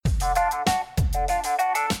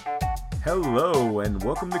Hello and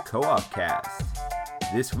welcome to Co-op Cast.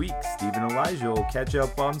 This week, Steve and Elijah will catch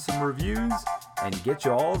up on some reviews and get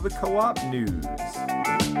you all the co-op news.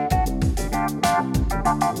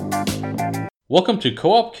 Welcome to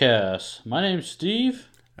Co-op Cast. My name's Steve.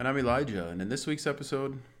 And I'm Elijah, and in this week's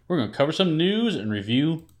episode, we're going to cover some news and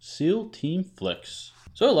review SEAL Team Flicks.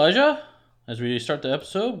 So Elijah, as we start the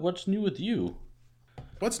episode, what's new with you?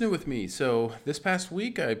 What's new with me? So this past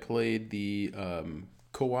week I played the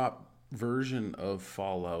co-op version of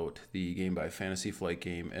Fallout, the game by Fantasy Flight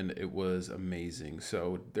game, and it was amazing.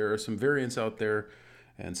 So there are some variants out there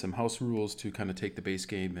and some house rules to kind of take the base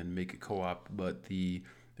game and make it co-op, but the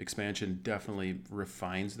expansion definitely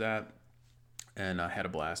refines that, and I had a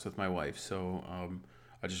blast with my wife. So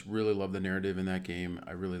I just really love the narrative in that game.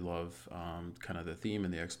 I really love kind of the theme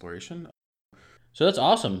and the exploration. So that's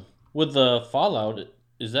awesome. With the Fallout,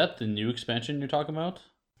 is that the new expansion you're talking about?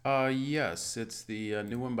 Yes, it's the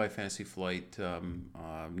new one by Fantasy Flight,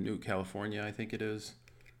 New California, I think it is.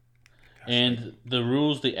 And the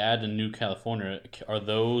rules they add in New California, are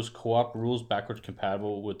those co-op rules backwards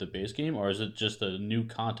compatible with the base game, or is it just the new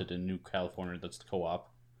content in New California that's the co-op?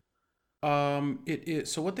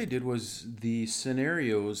 So what they did was the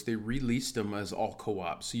scenarios, they released them as all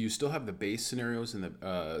co-op. So you still have the base scenarios and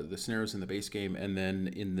the scenarios in the base game, and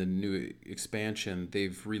then in the new expansion,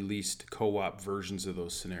 they've released co-op versions of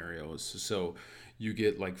those scenarios. So you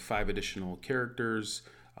get like 5 additional characters.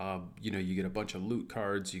 You get a bunch of loot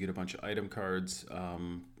cards, you get a bunch of item cards.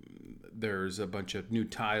 There's a bunch of new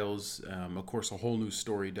tiles, of course, a whole new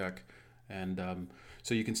story deck, and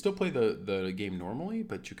so you can still play the game normally,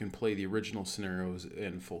 but you can play the original scenarios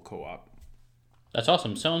in full co-op. That's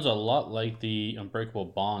awesome. Sounds a lot like the Unbreakable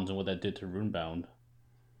Bonds and what that did to Runebound.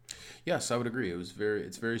 Yes, I would agree. It's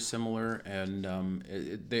very similar, and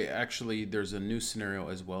there's a new scenario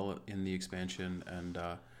as well in the expansion, and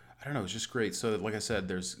I don't know, it's just great. So like I said,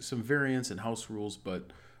 there's some variants and house rules,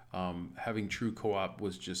 but having true co-op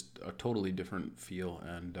was just a totally different feel,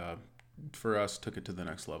 and for us took it to the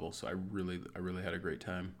next level. So I really had a great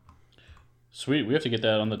time. Sweet. We have to get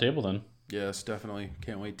that on the table then. Yes, definitely.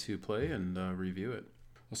 Can't wait to play and review it.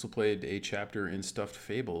 Also played a chapter in Stuffed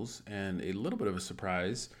Fables, and a little bit of a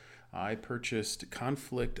surprise, I purchased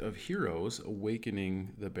Conflict of Heroes: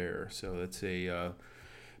 Awakening the Bear. So that's a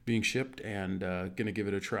being shipped, and gonna give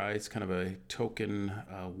it a try. It's kind of a token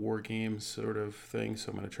war game sort of thing.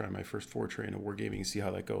 So I'm gonna try my first foray into wargaming and see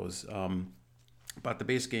how that goes. Bought the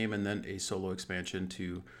base game and then a solo expansion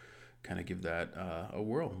to kind of give that a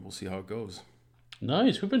whirl. We'll see how it goes.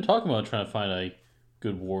 Nice. We've been talking about trying to find a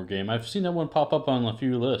good war game. I've seen that one pop up on a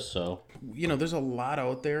few lists. So there's a lot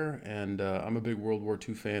out there, and I'm a big World War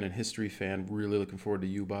II fan and history fan. Really looking forward to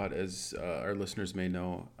U-Bot, as our listeners may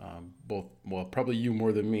know. Probably you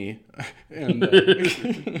more than me. And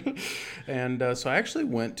so I actually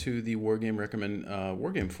went to the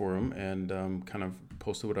Wargame forum and kind of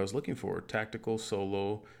posted what I was looking for: tactical,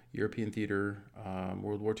 solo, European theater,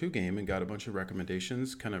 World War II game, and got a bunch of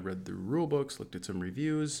recommendations. Kind of read through rule books, looked at some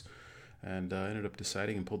reviews, and ended up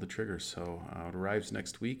deciding and pulled the trigger. So it arrives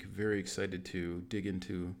next week. Very excited to dig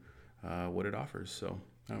into what it offers. So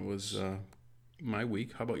that was my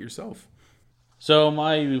week. How about yourself? So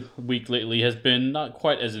my week lately has been not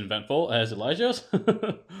quite as eventful as Elijah's,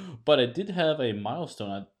 but I did have a milestone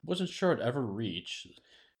I wasn't sure I'd ever reach.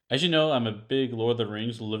 As you know, I'm a big Lord of the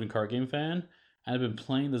Rings living card game fan, and I've been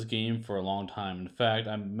playing this game for a long time. In fact,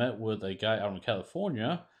 I met with a guy out in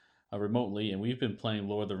California remotely, and we've been playing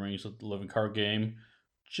Lord of the Rings living card game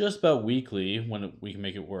just about weekly when we can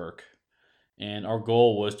make it work. And our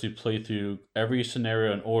goal was to play through every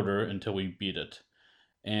scenario in order until we beat it.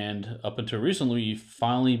 And up until recently, we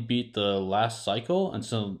finally beat the last cycle, and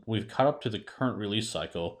so we've caught up to the current release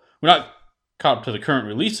cycle. We're not caught up to the current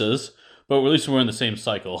releases, but at least we're in the same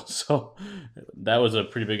cycle. So that was a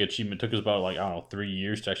pretty big achievement. It took us about 3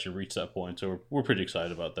 years to actually reach that point. So we're pretty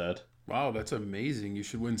excited about that. Wow, that's amazing. You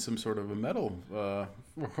should win some sort of a medal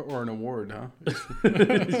or an award, huh?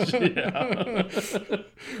 Yeah.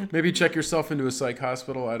 Maybe check yourself into a psych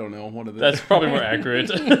hospital. I don't know. One of the... That's probably more accurate.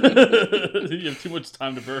 You have too much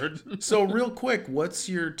time to burn. So real quick, what's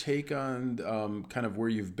your take on kind of where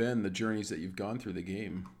you've been, the journeys that you've gone through the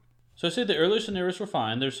game? So I say the earlier scenarios were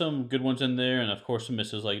fine. There's some good ones in there, and of course some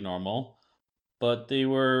misses like normal. But they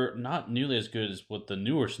were not nearly as good as what the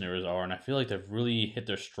newer scenarios are, and I feel like they've really hit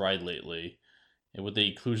their stride lately. And with the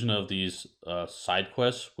inclusion of these side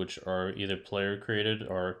quests, which are either player created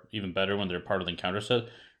or even better when they're part of the encounter set,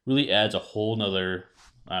 really adds a whole nother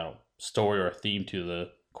story or theme to the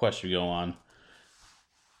quest you go on.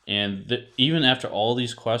 And even after all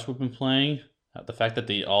these quests we've been playing, The fact that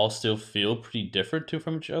they all still feel pretty different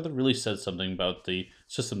from each other really says something about the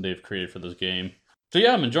system they've created for this game. So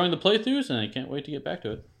yeah, I'm enjoying the playthroughs, and I can't wait to get back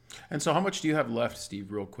to it. And so how much do you have left,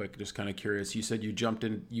 Steve, real quick? Just kind of curious. You said you jumped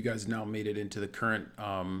in, you guys now made it into the current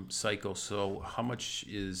cycle. So how much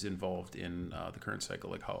is involved in the current cycle?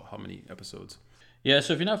 Like how many episodes? Yeah,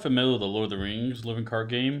 so if you're not familiar with the Lord of the Rings living card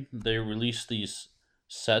game, they release these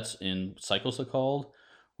sets in cycles, they're called,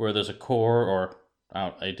 where there's a core or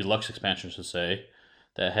a deluxe expansion, I should say,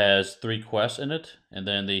 that has 3 quests in it, and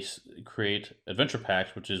then they create adventure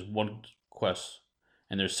packs, which is 1 quest,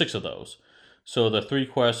 and there's 6 of those. So the 3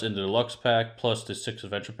 quests in the deluxe pack plus the 6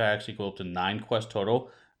 adventure packs equal up to 9 quests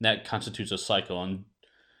total. And that constitutes a cycle. And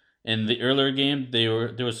in the earlier game,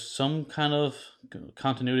 there was some kind of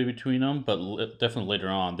continuity between them, but definitely later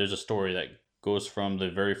on, there's a story that goes from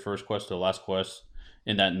the very first quest to the last quest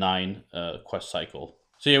in that 9 quest cycle.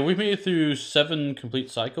 So yeah, we've made it through 7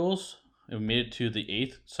 complete cycles. And we made it to the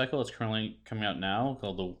 8th cycle that's currently coming out now,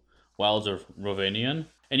 called the Wilds of Rhovanion.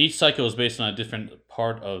 And each cycle is based on a different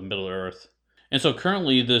part of Middle-earth. And so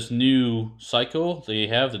currently this new cycle, they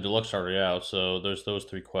have the deluxe already out, so there's those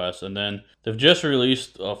 3 quests. And then they've just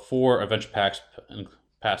released 4 adventure packs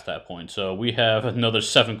past that point. So we have another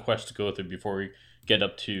 7 quests to go through before we get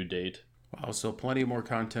up to date. Wow, so plenty more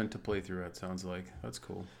content to play through, it sounds like. That's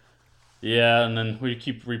cool. Yeah, and then we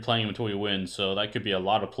keep replaying them until we win, so that could be a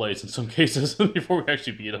lot of plays in some cases before we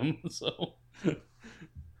actually beat them. So,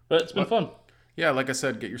 but it's been fun. Yeah, like I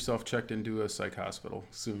said, get yourself checked into a psych hospital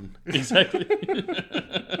soon. Exactly.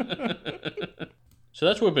 So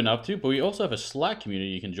that's what we've been up to, but we also have a Slack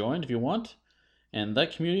community you can join if you want. And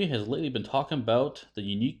that community has lately been talking about the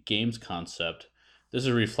unique games concept. This is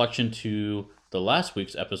a reflection to the last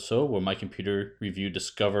week's episode where my computer reviewed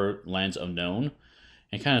Discover Lands Unknown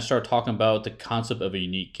and kind of started talking about the concept of a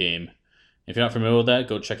unique game. If you're not familiar with that,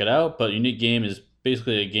 go check it out. But a unique game is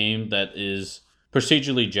basically a game that is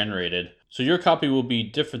procedurally generated. So your copy will be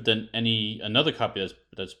different than another copy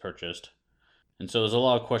that's purchased. And so there's a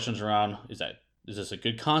lot of questions around, is this a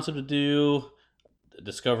good concept to do?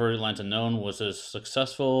 Discover Lands Unknown, was this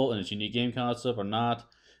successful in its unique game concept or not?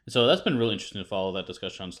 And so that's been really interesting to follow that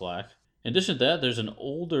discussion on Slack. In addition to that, there's an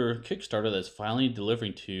older Kickstarter that's finally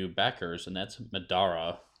delivering to backers, and that's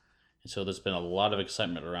Madara. And so there's been a lot of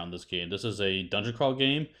excitement around this game. This is a dungeon crawl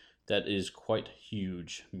game that is quite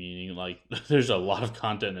huge, meaning like there's a lot of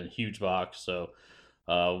content in a huge box. So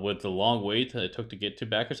with the long wait that it took to get to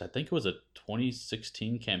backers, I think it was a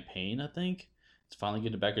 2016 campaign, I think. It's finally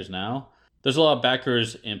getting to backers now. There's a lot of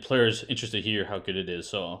backers and players interested to hear how good it is.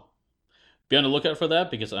 So be on the lookout for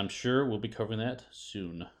that because I'm sure we'll be covering that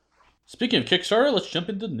soon. Speaking of Kickstarter, let's jump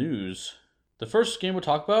into the news. The first game we'll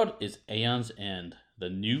talk about is Aeon's End, The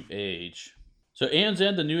New Age. So Aeon's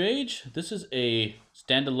End, The New Age, this is a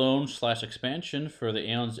standalone / expansion for the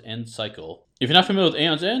Aeon's End cycle. If you're not familiar with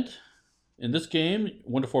Aeon's End, in this game,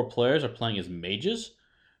 1 to 4 players are playing as mages,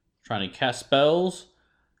 trying to cast spells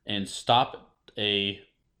and stop a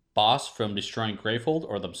boss from destroying Gravehold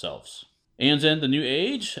or themselves. Aeon's End, The New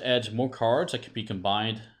Age adds more cards that can be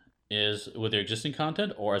combined with their existing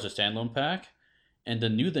content or as a standalone pack. And the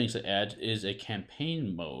new things it adds is a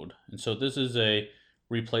campaign mode. And so this is a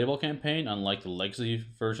replayable campaign, unlike the legacy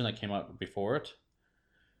version that came out before it,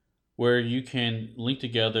 where you can link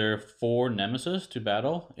together 4 nemesis to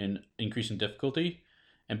battle in increasing difficulty.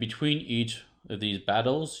 And between each of these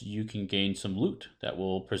battles, you can gain some loot that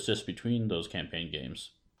will persist between those campaign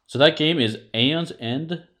games. So that game is Aeon's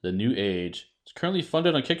End, The New Age. It's currently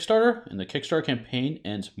funded on Kickstarter, and the Kickstarter campaign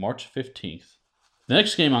ends March 15th. The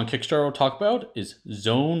next game on Kickstarter we'll talk about is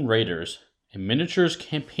Zone Raiders, a miniatures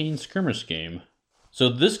campaign skirmish game. So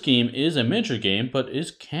this game is a miniature game, but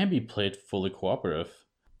it can be played fully cooperative.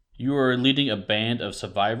 You are leading a band of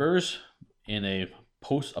survivors in a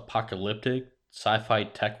post-apocalyptic sci-fi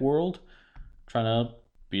tech world, trying to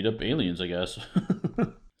beat up aliens, I guess.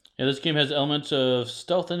 Yeah, this game has elements of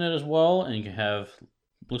stealth in it as well, and you can have,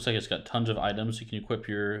 looks like it's got tons of items you can equip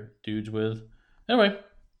your dudes with. Anyway,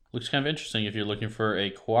 looks kind of interesting if you're looking for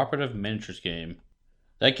a cooperative miniatures game.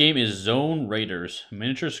 That game is Zone Raiders, a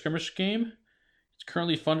miniature skirmish game. It's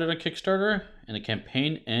currently funded on Kickstarter, and the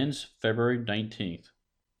campaign ends February 19th.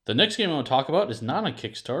 The next game I want to talk about is not on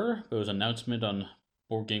Kickstarter, but it was an announcement on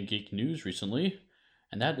Board Game Geek News recently,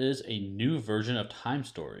 and that is a new version of Time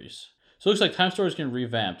Stories. So it looks like Time Stories is getting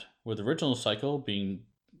revamped, with the original cycle being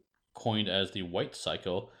coined as the White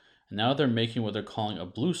Cycle, and now they're making what they're calling a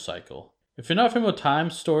Blue Cycle. If you're not familiar with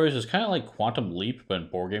Time Stories, it's kind of like Quantum Leap, but in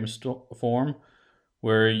board game form,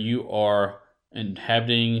 where you are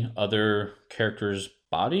inhabiting other characters'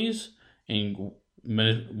 bodies and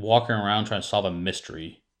walking around trying to solve a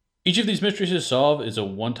mystery. Each of these mysteries to solve is a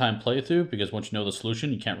one-time playthrough because once you know the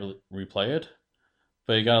solution, you can't really replay it.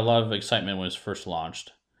 But it got a lot of excitement when it was first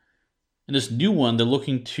launched. In this new one, they're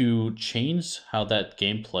looking to change how that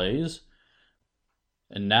game plays.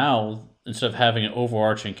 And now, instead of having an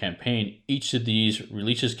overarching campaign, each of these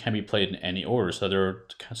releases can be played in any order. So they're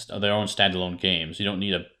their own standalone games. You don't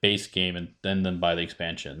need a base game and then buy the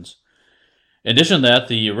expansions. In addition to that,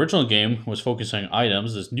 the original game was focusing on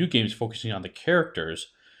items. This new game is focusing on the characters.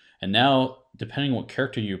 And now, depending on what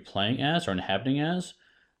character you're playing as or inhabiting as,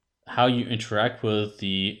 how you interact with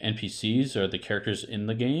the NPCs or the characters in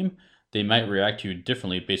the game, they might react to you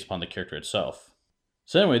differently based upon the character itself.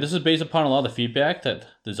 So anyway, this is based upon a lot of the feedback that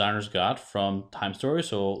designers got from Time Story,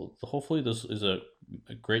 so hopefully this is a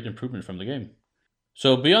great improvement from the game.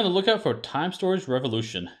 So be on the lookout for Time Story's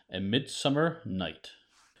Revolution, A Midsummer Night.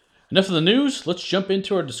 Enough of the news, let's jump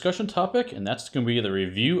into our discussion topic, and that's going to be the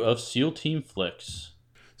review of SEAL Team Flicks.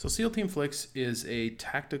 So SEAL Team Flicks is a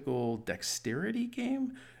tactical dexterity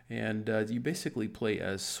game, and you basically play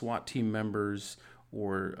as SWAT team members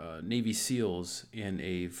or Navy SEALs in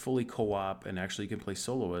a fully co-op, and actually you can play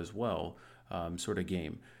solo as well, sort of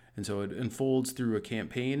game. And so it unfolds through a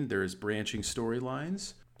campaign. There's branching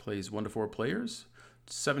storylines, plays 1 to 4 players,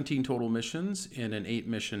 17 total missions in an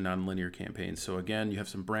 8-mission non-linear campaign. So again, you have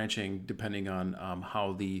some branching depending on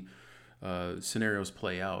how the scenarios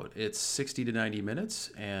play out. It's 60 to 90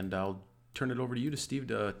 minutes, and I'll turn it over to you, to Steve,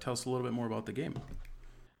 to tell us a little bit more about the game.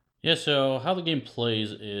 Yeah, so how the game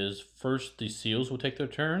plays is first the SEALs will take their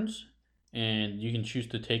turns, and you can choose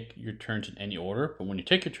to take your turns in any order, but when you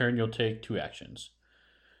take your turn, you'll take 2 actions.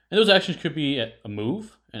 And those actions could be a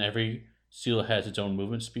move, and every SEAL has its own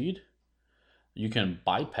movement speed. You can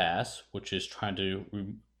bypass, which is trying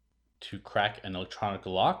to crack an electronic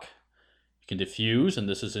lock. You can defuse, and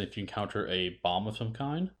this is if you encounter a bomb of some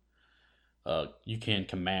kind. You can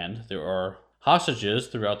command. There are hostages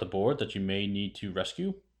throughout the board that you may need to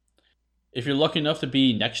rescue. If you're lucky enough to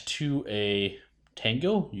be next to a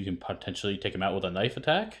tango, you can potentially take them out with a knife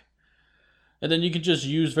attack. And then you can just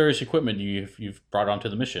use various equipment you've brought onto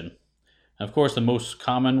the mission. And of course, the most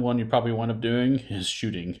common one you probably wind up doing is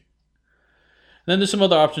shooting. And then there's some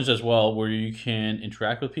other options as well where you can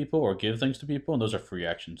interact with people or give things to people, and those are free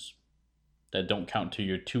actions that don't count to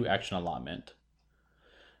your 2 action allotment.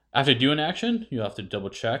 After you do an action, you have to double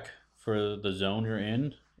check for the zone you're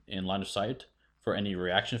in line of sight, for any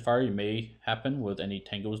reaction fire you may happen with any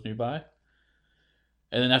tangos nearby.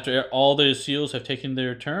 And then after all the SEALs have taken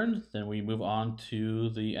their turn, then we move on to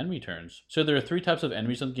the enemy turns. So there are 3 types of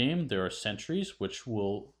enemies in the game. There are sentries, which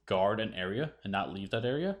will guard an area and not leave that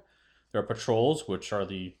area. There are patrols, which are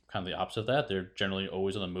the kind of the opposite of that. They're generally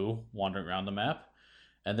always on the move, wandering around the map.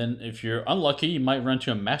 And then if you're unlucky, you might run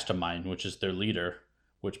into a mastermind, which is their leader,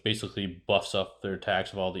 which basically buffs up their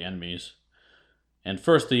attacks of all the enemies. And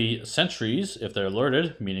first, the sentries, if they're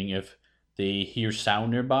alerted, meaning if they hear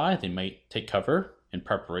sound nearby, they might take cover in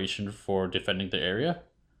preparation for defending the area.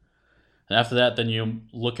 And after that, then you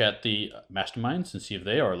look at the masterminds and see if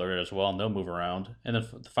they are alerted as well, and they'll move around. And then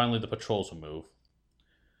finally, the patrols will move.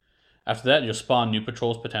 After that, you'll spawn new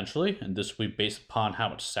patrols potentially, and this will be based upon how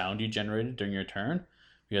much sound you generated during your turn,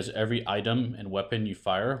 because every item and weapon you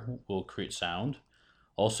fire will create sound.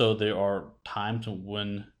 Also, there are times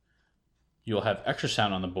when you'll have extra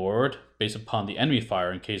sound on the board based upon the enemy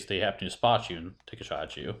fire in case they happen to spot you and take a shot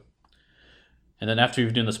at you. And then after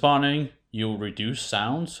you've done the spawning, you'll reduce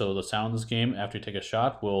sound. So the sound in this game, after you take a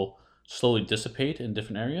shot, will slowly dissipate in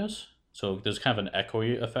different areas. So there's kind of an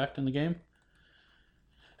echoey effect in the game.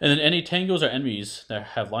 And then any tangos or enemies that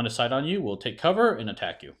have line of sight on you will take cover and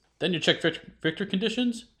attack you. Then you check victory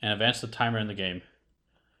conditions and advance the timer in the game.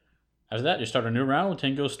 After that, you start a new round with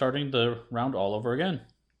tangos starting the round all over again.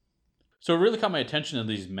 So it really caught my attention in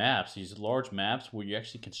these maps, these large maps where you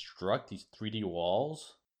actually construct these 3D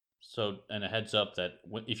walls. So, and a heads up that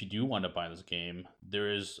if you do want to buy this game,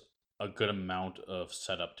 there is a good amount of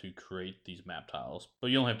setup to create these map tiles. But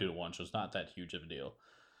you only have to do it once, so it's not that huge of a deal.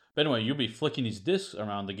 But anyway, you'll be flicking these discs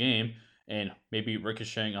around the game and maybe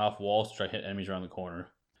ricocheting off walls to try to hit enemies around the corner.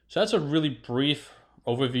 So that's a really brief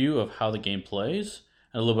overview of how the game plays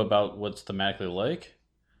and a little bit about what's thematically like.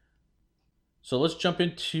 So let's jump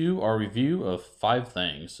into our review of 5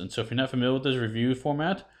 things. And so if you're not familiar with this review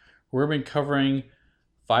format, we're going to be covering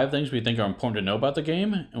 5 things we think are important to know about the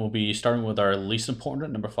game. And we'll be starting with our least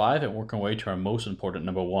important, number 5, and working our way to our most important,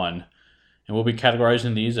 number 1. And we'll be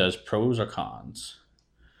categorizing these as pros or cons.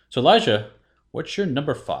 So Elijah, what's your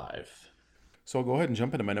number 5? So I'll go ahead and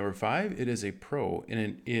jump into my number 5. It is a pro, and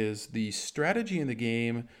it is the strategy in the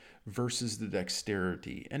game versus the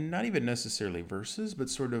dexterity. And not even necessarily versus, but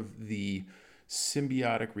sort of the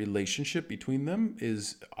symbiotic relationship between them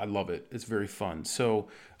I love it. It's very fun. So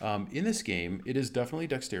in this game, it is definitely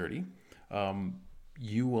dexterity.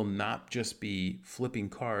 You will not just be flipping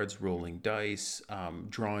cards, rolling dice,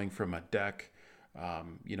 drawing from a deck.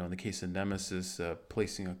 In the case of Nemesis,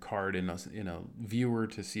 placing a card in a viewer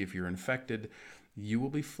to see if you're infected. You will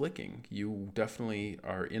be flicking. You definitely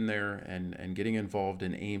are in there and getting involved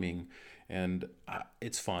in aiming. And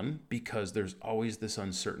it's fun because there's always this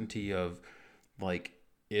uncertainty of like,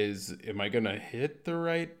 am I going to hit the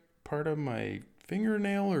right part of my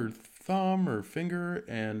fingernail or thumb or finger?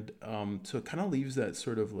 And so it kind of leaves that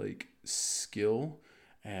sort of like skill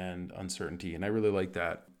and uncertainty. And I really like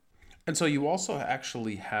that. And so you also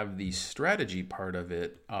actually have the strategy part of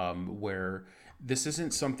it where this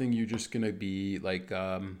isn't something you're just going to be like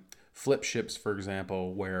flip ships, for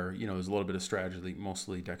example, where, there's a little bit of strategy,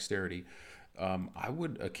 mostly dexterity. I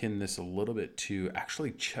would akin this a little bit to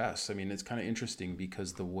actually chess. I mean, it's kind of interesting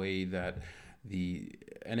because the way that the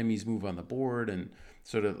enemies move on the board and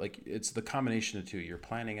sort of like it's the combination of two. You're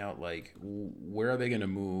planning out like where are they going to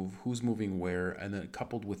move, who's moving where, and then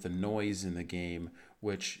coupled with the noise in the game,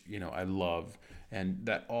 which I love, and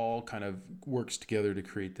that all kind of works together to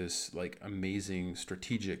create this like amazing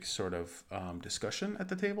strategic sort of discussion at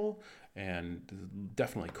the table, and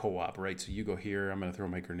definitely co-op, right? So you go here, I'm going to throw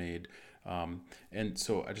my grenade, and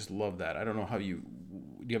so I just love that. I don't know do you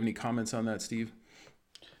have any comments on that, Steve?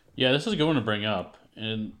 Yeah, this is a good one to bring up.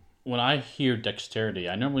 And when I hear dexterity,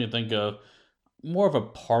 I normally think of more of a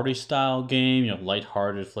party style game,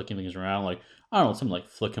 lighthearted, flicking things around, like, I don't know, something like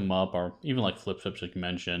Flick 'em Up or even like Flip Flips, like you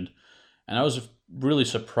mentioned. And I was really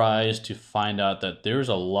surprised to find out that there's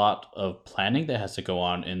a lot of planning that has to go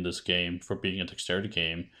on in this game for being a dexterity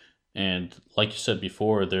game. And like you said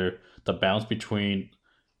before, the balance between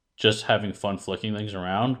just having fun flicking things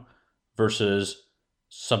around versus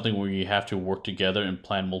something where you have to work together and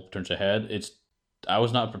plan multiple turns ahead. I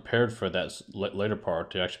was not prepared for that later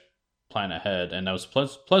part to actually plan ahead, and I was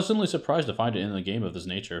pleasantly surprised to find it in a game of this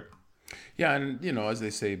nature. Yeah, and as they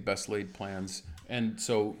say, best laid plans. And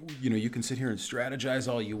so, you can sit here and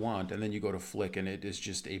strategize all you want, and then you go to flick, and it is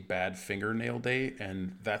just a bad fingernail day,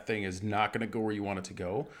 and that thing is not going to go where you want it to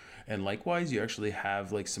go. And likewise, you actually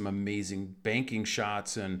have like some amazing banking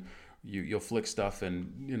shots, and you'll flick stuff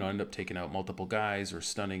and end up taking out multiple guys or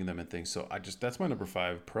stunning them and things. So that's my number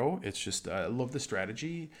 5 pro. It's just I love the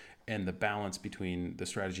strategy and the balance between the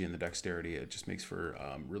strategy and the dexterity. It just makes for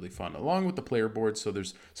really fun, along with the player board. So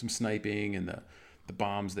there's some sniping and the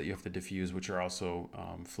bombs that you have to defuse, which are also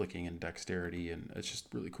flicking and dexterity, and it's just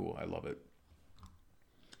really cool. I love it.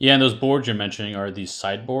 Yeah, and those boards you're mentioning are these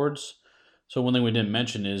sideboards. So one thing we didn't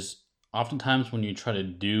mention is oftentimes when you try to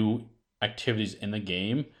do activities in the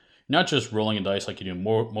game, not just rolling a dice like you do in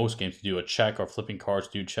most games to do a check or flipping cards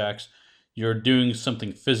to do checks. You're doing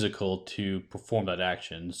something physical to perform that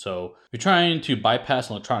action. So if you're trying to bypass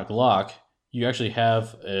an electronic lock, you actually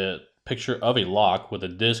have a picture of a lock with a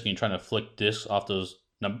disc and you're trying to flick discs off those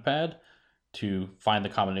number pad to find the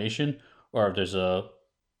combination. Or if there's a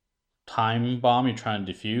time bomb you're trying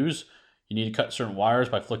to defuse, you need to cut certain wires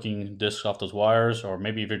by flicking discs off those wires. Or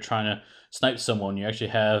maybe if you're trying to snipe someone, you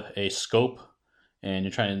actually have a scope and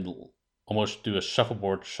you're trying to almost do a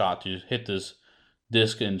shuffleboard shot to hit this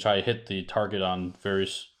disc and try to hit the target on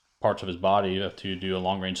various parts of his body. You have to do a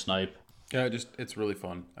long-range snipe. Yeah, it's really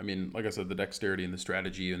fun. I mean, like I said, the dexterity and the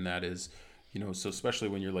strategy in that is, so especially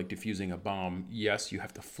when you're like diffusing a bomb, yes, you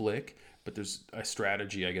have to flick, but there's a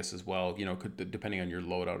strategy, I guess, as well, depending on your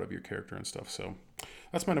loadout of your character and stuff. So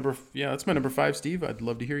that's my number 5, Steve. I'd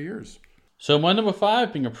love to hear yours. So my number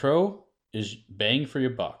 5, being a pro, is bang for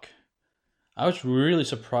your buck. I was really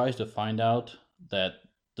surprised to find out that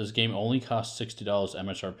this game only costs $60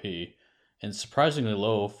 MSRP, and surprisingly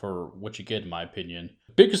low for what you get, in my opinion.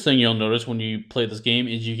 The biggest thing you'll notice when you play this game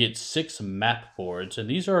is you get 6 map boards, and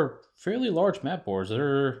these are fairly large map boards.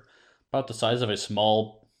 They're about the size of a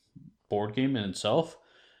small board game in itself.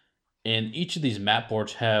 And each of these map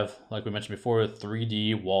boards have, like we mentioned before,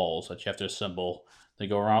 3D walls that you have to assemble. They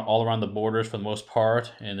go around all around the borders for the most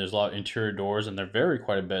part, and there's a lot of interior doors, and they vary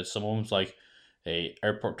quite a bit. Some of them's like a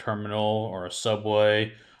airport terminal or a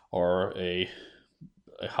subway or a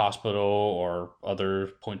hospital or other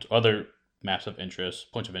points of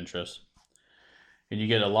interest. And you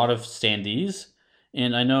get a lot of standees.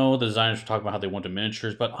 And I know the designers were talking about how they want the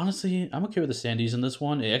miniatures, but honestly, I'm okay with the standees in this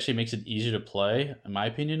one. It actually makes it easier to play, in my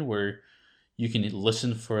opinion, where you can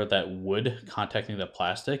listen for that wood contacting the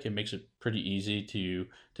plastic. It makes it pretty easy to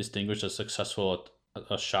distinguish a successful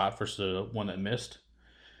a shot versus one that missed.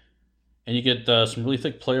 And you get some really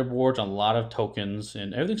thick player boards, a lot of tokens,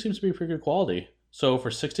 and everything seems to be pretty good quality. So for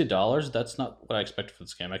 $60, that's not what I expected for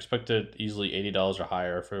this game. I expected easily $80 or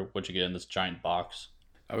higher for what you get in this giant box.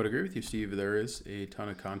 I would agree with you, Steve. There is a ton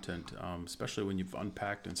of content, especially when you've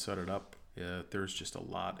unpacked and set it up. Yeah, there's just a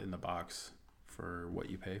lot in the box for what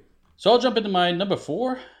you pay. So I'll jump into my number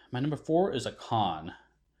 4. My number 4 is a con.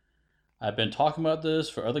 I've been talking about this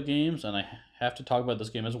for other games, and I have to talk about this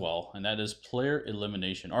game as well, and that is player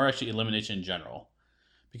elimination, or actually elimination in general.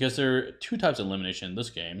 Because there are two types of elimination in this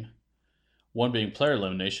game. One being player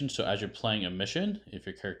elimination, so as you're playing a mission, if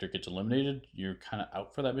your character gets eliminated, you're kind of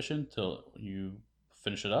out for that mission till you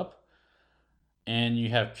finish it up. And you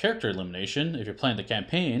have character elimination if you're playing the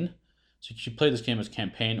campaign. So you play this game as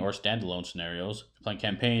campaign or standalone scenarios. If you're playing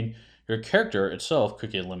campaign, your character itself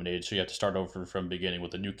could get eliminated, so you have to start over from the beginning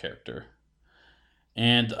with a new character.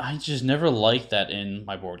 And I just never liked that in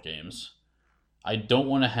my board games. I don't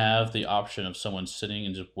want to have the option of someone sitting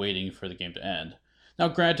and just waiting for the game to end. Now,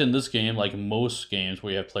 granted, in this game, like most games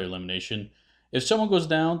where you have player elimination, if someone goes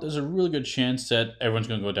down, there's a really good chance that everyone's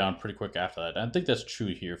going to go down pretty quick after that. And I think that's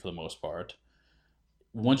true here for the most part.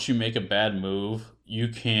 Once you make a bad move, you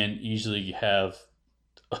can easily have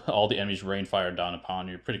all the enemies rain fire down upon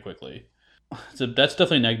you pretty quickly. So that's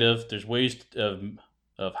definitely negative. There's ways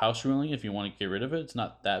of house ruling if you want to get rid of it. It's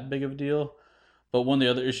not that big of a deal. But one of the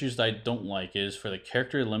other issues that I don't like is for the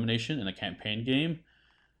character elimination in a campaign game,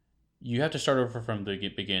 you have to start over from the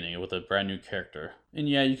beginning with a brand new character. And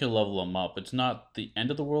yeah, you can level them up. It's not the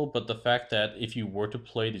end of the world, but the fact that if you were to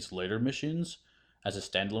play these later missions as a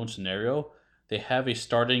standalone scenario, they have a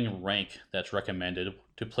starting rank that's recommended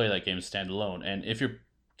to play that game standalone. And if your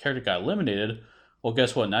character got eliminated, well,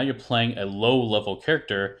 guess what? Now you're playing a low-level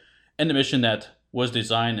character in a mission that was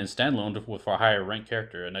designed in standalone for a higher rank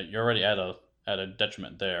character, and you're already at a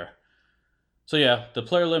detriment there. So yeah, the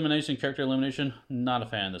player elimination, character elimination, not a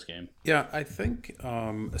fan of this game. Yeah, I think,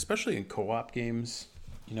 especially in co-op games,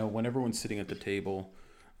 when everyone's sitting at the table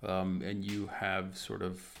and you have sort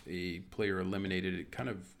of a player eliminated, it kind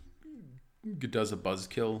of does a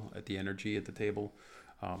buzzkill at the energy at the table.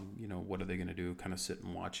 What are they going to do? Kind of sit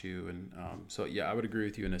and watch you. And so, yeah, I would agree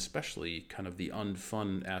with you. And especially kind of the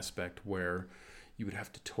unfun aspect where you would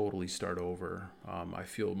have to totally start over. I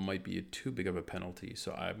feel might be too big of a penalty.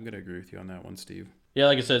 So I'm going to agree with you on that one, Steve. Yeah,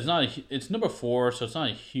 like I said, it's number 4, so it's not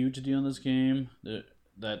a huge deal in this game.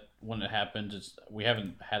 That when it happens, we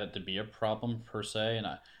haven't had it to be a problem per se. And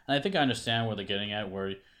I think I understand where they're getting at,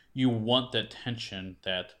 where you want that tension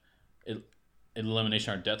that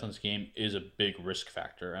elimination or death in this game is a big risk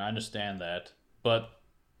factor, and I understand that, but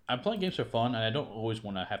I'm playing games for fun, and I don't always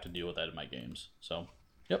want to have to deal with that in my games. So,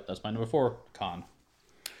 yep, that's my number 4 con.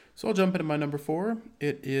 So I'll jump into my number 4.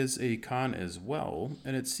 It is a con as well,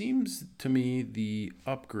 and it seems to me the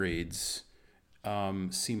upgrades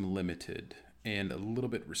seem limited and a little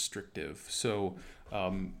bit restrictive. So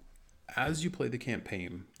as you play the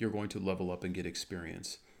campaign, you're going to level up and get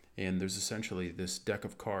experience. And there's essentially this deck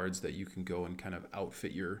of cards that you can go and kind of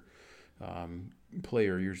outfit your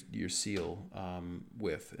player, your seal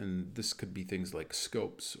with. And this could be things like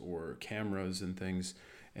scopes or cameras and things.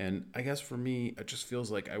 And I guess for me, it just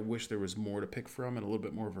feels like I wish there was more to pick from and a little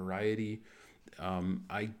bit more variety.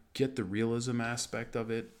 I get the realism aspect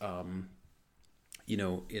of it,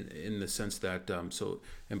 in the sense that,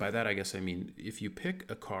 and by that I guess I mean, if you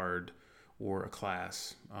pick a card or a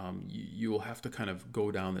class, you will have to kind of go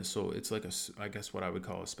down this. So it's like I guess what I would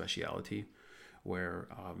call a speciality, where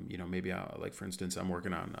maybe like for instance I'm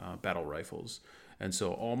working on battle rifles, and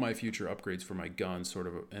so all my future upgrades for my guns sort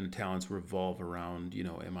of and talents revolve around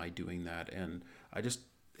am I doing that? And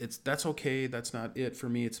that's okay. That's not it for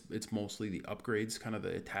me. It's mostly the upgrades, kind of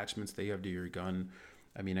the attachments they have to your gun.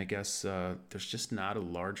 I mean, I guess there's just not a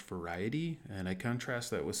large variety, and I contrast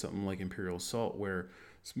that with something like Imperial Assault, where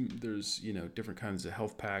there's different kinds of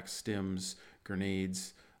health packs, stims,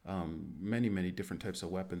 grenades, many different types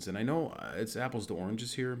of weapons. And I know it's apples to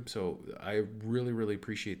oranges here, so I really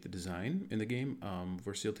appreciate the design in the game,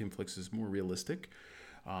 where SEAL Team Flix is more realistic,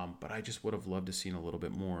 but I just would have loved to seen a little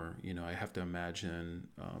bit more. I have to imagine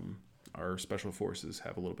our special forces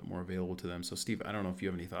have a little bit more available to them. So Steve, I don't know if you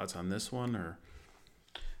have any thoughts on this one or...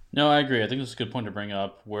 No, I agree. I think this is a good point to bring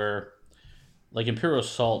up, where like Imperial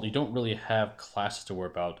Assault, you don't really have classes to worry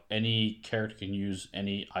about. Any character can use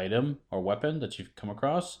any item or weapon that you've come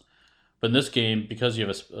across. But in this game, because you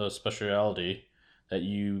have a speciality, that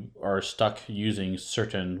you are stuck using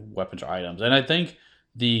certain weapons or items. And I think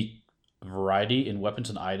the variety in weapons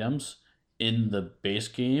and items in the base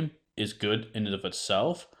game is good in and of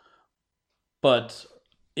itself. But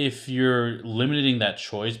if you're limiting that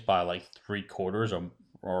choice by like 3/4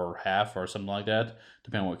 or half or something like that,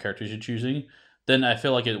 depending on what characters you're choosing, then I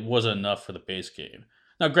feel like it wasn't enough for the base game.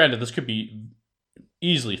 Now, granted, this could be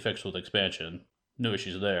easily fixed with expansion. No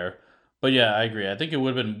issues there. But yeah, I agree. I think it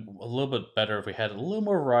would have been a little bit better if we had a little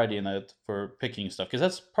more variety in that for picking stuff. Because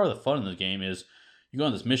that's part of the fun in the game is you go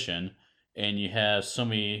on this mission and you have so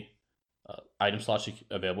many item slots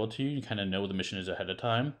available to you. You kind of know what the mission is ahead of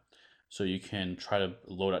time. So you can try to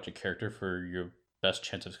load out your character for your best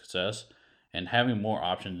chance of success. And having more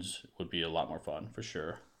options would be a lot more fun, for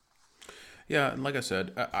sure. Yeah, and like I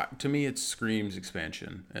said, to me, it screams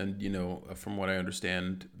expansion. And from what I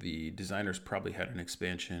understand, the designers probably had an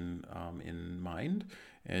expansion in mind,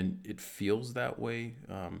 and it feels that way.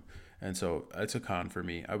 And so it's a con for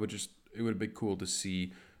me. It would have been cool to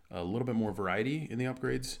see a little bit more variety in the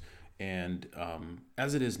upgrades. And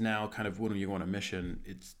as it is now, kind of when you go on a mission,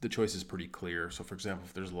 the choice is pretty clear. So, for example,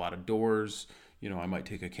 if there's a lot of doors, I might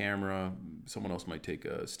take a camera. Someone else might take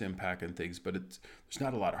a stim pack and things. But there's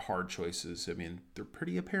not a lot of hard choices. I mean, they're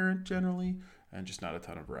pretty apparent generally, and just not a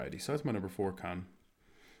ton of variety. So that's my number 4 con.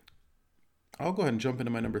 I'll go ahead and jump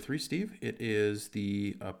into my number 3, Steve. It is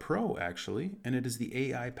the Pro, actually, and it is the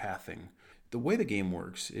AI pathing. The way the game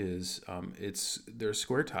works is there's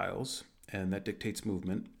square tiles, and that dictates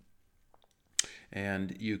movement.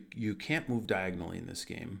 And you can't move diagonally in this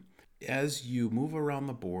game. As you move around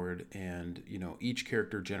the board, and each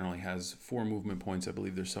character generally has 4 movement points. I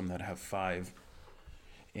believe there's some that have 5.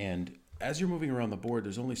 And as you're moving around the board,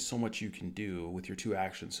 there's only so much you can do with your 2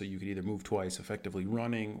 actions. So you can either move twice, effectively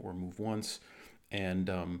running, or move once.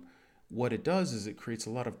 And what it does is it creates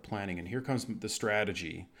a lot of planning. And here comes the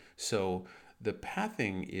strategy. So the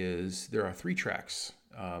pathing is there are 3 tracks.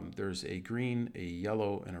 There's a green, a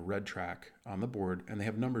yellow, and a red track on the board, and they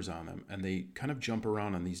have numbers on them, and they kind of jump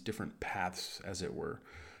around on these different paths, as it were,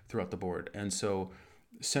 throughout the board. And so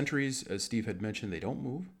sentries, as Steve had mentioned, they don't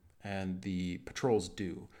move, and the patrols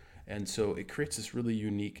do. And so it creates this really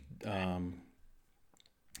unique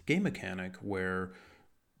game mechanic where,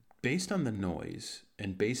 based on the noise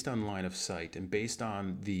and based on line of sight and based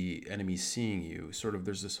on the enemy seeing you, sort of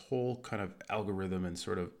there's this whole kind of algorithm and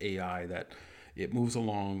sort of AI that it moves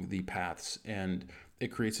along the paths, and it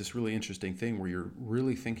creates this really interesting thing where you're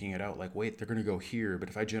really thinking it out, like, wait, they're going to go here, but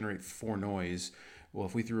if I generate 4 noise, well,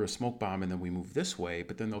 if we threw a smoke bomb and then we move this way,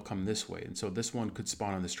 but then they'll come this way, and so this one could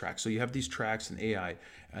spawn on this track. So you have these tracks and AI,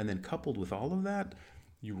 and then coupled with all of that,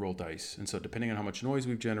 you roll dice. And so depending on how much noise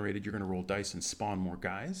we've generated, you're going to roll dice and spawn more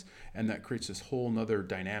guys, and that creates this whole nother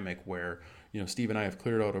dynamic where Steve and I have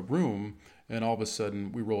cleared out a room, and all of a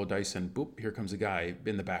sudden we roll a dice and boop, here comes a guy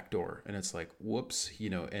in the back door. And it's like, whoops,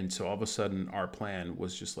 and so all of a sudden our plan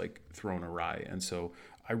was just like thrown awry. And so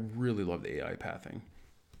I really love the AI pathing.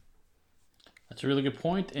 That's a really good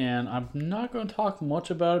point, and I'm not going to talk much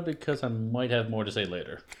about it because I might have more to say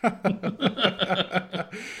later.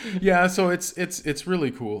 Yeah, so it's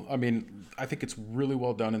really cool. I mean, I think it's really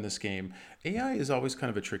well done in this game. AI is always kind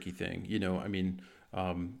of a tricky thing,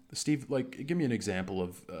 Steve, like, give me an example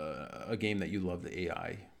of a game that you love the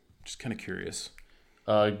AI. Just kind of curious.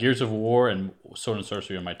 Gears of War and Sword and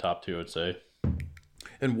Sorcery are my top 2, I'd say.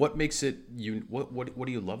 And what makes it what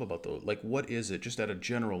do you love about those? Like, what is it, just at a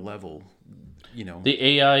general level, The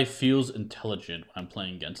AI feels intelligent when I'm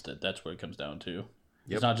playing against it. That's what it comes down to. Yep.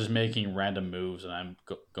 It's not just making random moves and I'm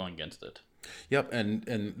going against it. Yep,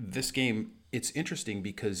 and this game, it's interesting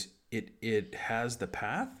because it has the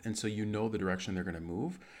path, and so the direction they're going to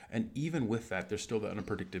move, and even with that, there's still the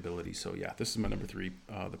unpredictability. So yeah, this is my number 3,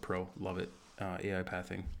 the Pro. Love it, AI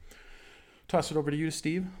pathing. Toss it over to you,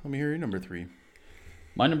 Steve. Let me hear your number 3.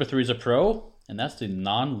 My number 3 is a Pro, and that's the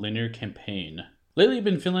non-linear campaign. Lately, I've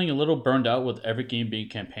been feeling a little burned out with every game being a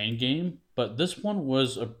campaign game, but this one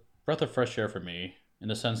was a breath of fresh air for me, in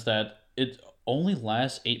the sense that it only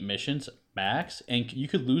lasts 8 missions max, and you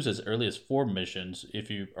could lose as early as 4 missions if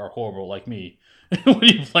you are horrible like me when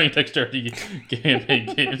you're playing dexterity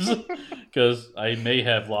campaign games, because I may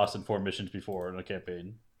have lost in 4 missions before in a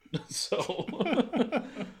campaign. So...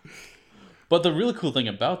 But the really cool thing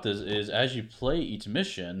about this is, as you play each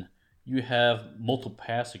mission, you have multiple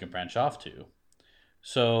paths you can branch off to.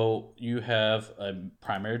 So you have a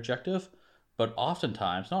primary objective, but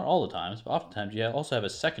oftentimes, not all the times, but oftentimes you also have a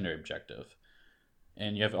secondary objective.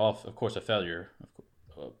 And you have, of course, a failure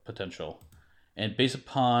potential. And based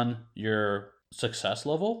upon your success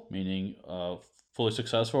level, meaning fully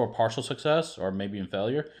successful or partial success, or maybe in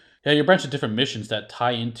failure, you branch to different missions that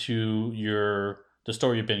tie into the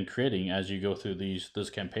story you've been creating as you go through this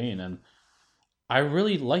campaign. And I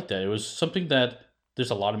really liked that. It was something that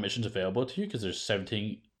there's a lot of missions available to you because there's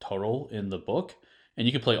 17 total in the book, and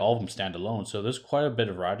you can play all of them standalone. So there's quite a bit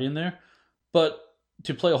of variety in there. But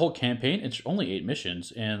to play a whole campaign, it's only 8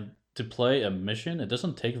 missions, and to play a mission, it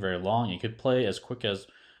doesn't take very long. You could play as quick as,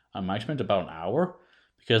 on my experience, about an hour,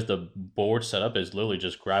 because the board setup is literally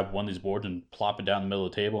just grab one of these boards and plop it down in the middle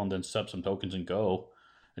of the table and then set up some tokens and go.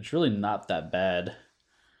 It's really not that bad.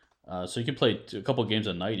 So you can play a couple games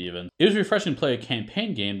a night even. It was refreshing to play a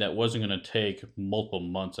campaign game that wasn't going to take multiple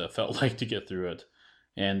months, it felt like, to get through it.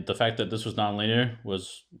 And the fact that this was non-linear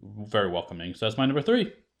was very welcoming. So that's my number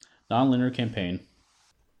 3, non-linear campaign.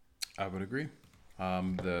 I would agree.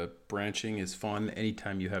 The branching is fun.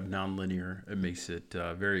 Anytime you have non-linear, it makes it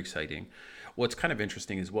very exciting. What's kind of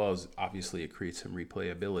interesting as well is obviously it creates some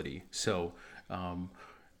replayability. So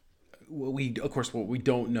what we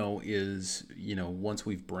don't know is, once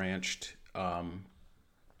we've branched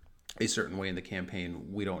a certain way in the campaign,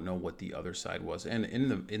 we don't know what the other side was. And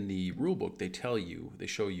in the rule book, they show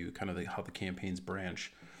you kind of how the campaigns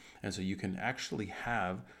branch. And so you can actually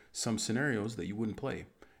have some scenarios that you wouldn't play.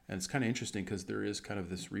 And it's kind of interesting because there is kind of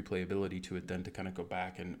this replayability to it then to kind of go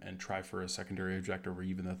back and try for a secondary objective or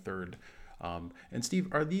even a third. And Steve,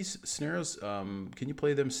 are these scenarios, can you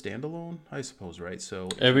play them standalone, I suppose, right? So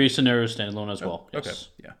every scenario is standalone as well. Okay. Yes.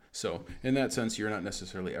 Yeah. So in that sense, you're not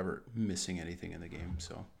necessarily ever missing anything in the game.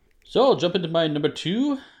 So I'll jump into my number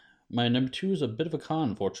 2. My number 2 is a bit of a con,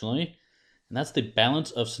 unfortunately, and that's the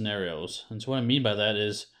balance of scenarios. And so what I mean by that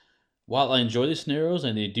is, while I enjoy these scenarios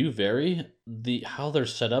and they do vary, how they're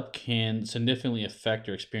set up can significantly affect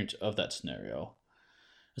your experience of that scenario.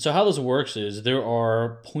 And so how this works is there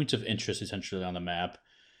are points of interest essentially on the map,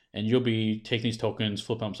 and you'll be taking these tokens,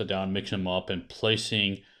 flipping them upside down, mixing them up, and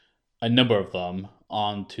placing a number of them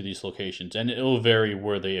onto these locations, and it'll vary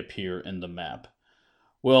where they appear in the map.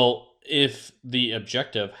 Well, if the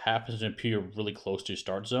objective happens to appear really close to your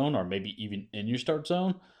start zone, or maybe even in your start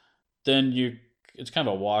zone, then it's kind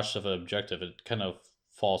of a wash of an objective. It kind of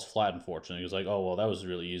falls flat, unfortunately. It's like, oh, well, that was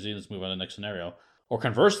really easy. Let's move on to the next scenario. Or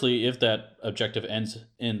conversely, if that objective ends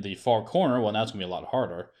in the far corner, well, now it's going to be a lot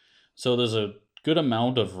harder. So there's a good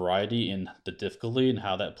amount of variety in the difficulty and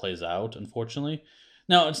how that plays out, unfortunately.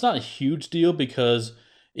 Now, it's not a huge deal because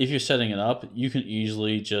if you're setting it up, you can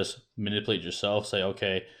easily just manipulate yourself. Say,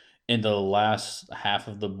 okay, in the last half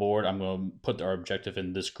of the board, I'm going to put our objective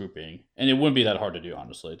in this grouping. And it wouldn't be that hard to do,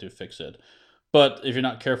 honestly, to fix it. But if you're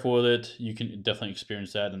not careful with it, you can definitely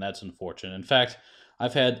experience that, and that's unfortunate. In fact,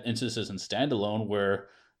 I've had instances in standalone where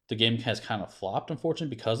the game has kind of flopped,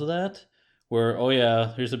 unfortunately, because of that. Where, oh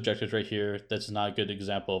yeah, here's objectives right here. That's not a good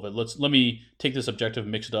example of it. Let me take this objective,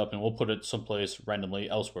 mix it up, and we'll put it someplace randomly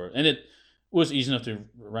elsewhere. And it was easy enough to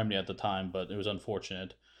remedy at the time, but it was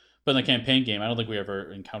unfortunate. But in the campaign game, I don't think we ever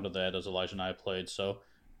encountered that as Elijah and I played. So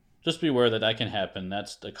just be aware that can happen.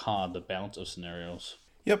 That's the con, the balance of scenarios.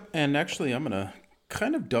 Yep, and actually I'm going to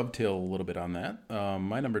kind of dovetail a little bit on that.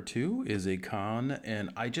 My number 2 is a con,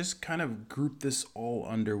 and I just kind of group this all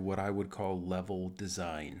under what I would call level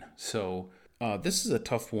design. So this is a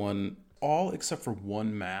tough one. All except for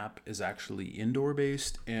one map is actually indoor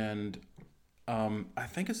based, and I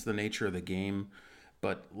think it's the nature of the game,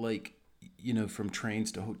 but from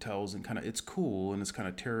trains to hotels and kind of, it's cool and it's kind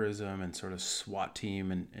of terrorism and sort of SWAT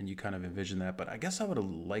team and you kind of envision that. But I guess I would have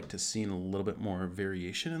liked to seen a little bit more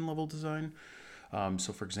variation in level design.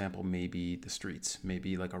 So for example, maybe the streets,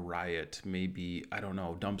 maybe like a riot, maybe, I don't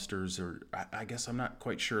know, dumpsters, or I guess I'm not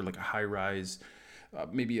quite sure, like a high rise,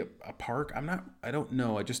 maybe a park. I don't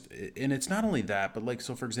know. And it's not only that, but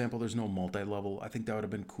so for example, there's no multi-level. I think that would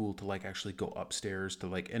have been cool to actually go upstairs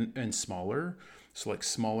to and smaller. So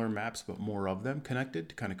smaller maps, but more of them connected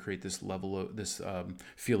to kind of create this level of this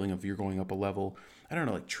feeling of you're going up a level. I don't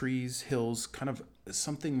know, like trees, hills, kind of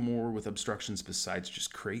something more with obstructions besides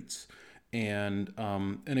just crates. And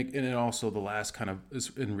it also, the last kind of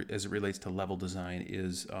as it relates to level design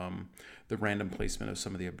is the random placement of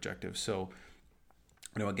some of the objectives. So,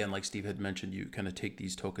 again, like Steve had mentioned, you kind of take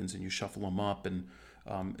these tokens and you shuffle them up, and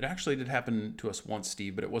it actually did happen to us once,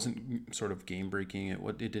 Steve, but it wasn't sort of game breaking.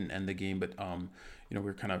 It didn't end the game, but we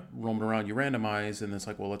were kind of roaming around. You randomize, and it's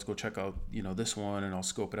like, well, let's go check out this one, and I'll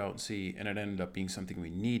scope it out and see. And it ended up being something we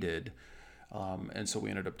needed, and so we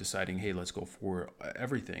ended up deciding, hey, let's go for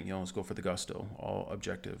everything. Let's go for the gusto, all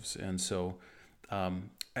objectives. And so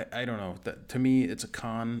I don't know. To me, it's a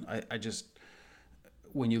con. I just,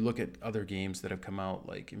 when you look at other games that have come out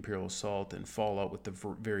like Imperial Assault and Fallout with the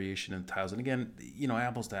variation in tiles, and again,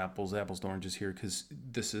 apples to apples, apples to oranges here, because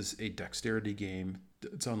this is a dexterity game.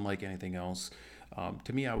 It's unlike anything else.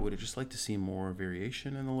 To me, I would have just liked to see more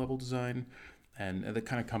variation in the level design, and that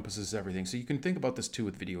kind of encompasses everything. So you can think about this too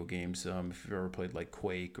with video games. If you've ever played like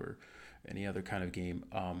Quake or any other kind of game,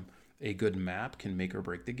 a good map can make or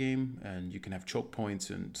break the game, and you can have choke points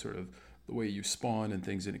and sort of the way you spawn and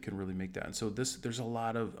things, and it can really make that. And so there's a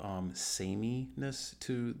lot of sameness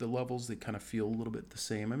to the levels. They kind of feel a little bit the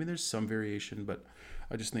same. I mean, there's some variation, but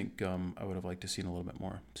I just think I would have liked to seen a little bit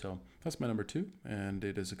more. So that's my number 2, and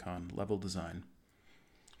it is a con, level design.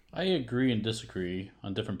 I agree and disagree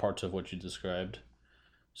on different parts of what you described.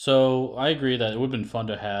 So I agree that it would have been fun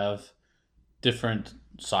to have different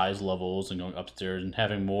size levels and going upstairs and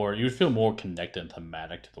having more. You would feel more connected and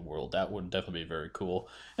thematic to the world. That would definitely be very cool.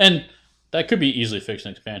 And that could be easily fixed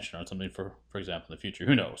in expansion or something for example, in the future.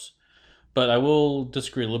 Who knows? But I will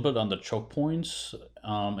disagree a little bit on the choke points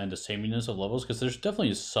and the sameness of levels because there's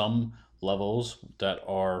definitely some levels that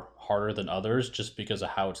are harder than others just because of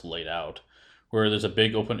how it's laid out. Where there's a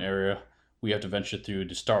big open area we have to venture through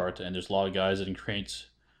to start, and there's a lot of guys in crates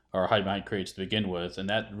or hide behind crates to begin with, and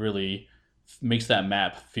that really makes that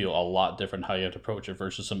map feel a lot different how you have to approach it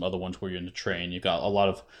versus some other ones where you're in the train. You've got a lot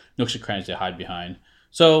of nooks and crannies to hide behind.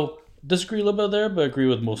 So disagree a little bit there, but agree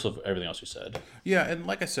with most of everything else you said. Yeah, and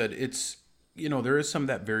like I said, it's there is some of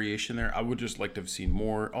that variation there. I would just like to have seen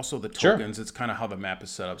more. Also, the Sure. tokens. It's kind of how the map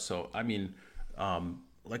is set up. So I mean,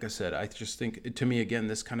 like I said, I just think to me again,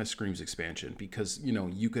 this kind of screams expansion because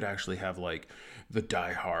you could actually have like the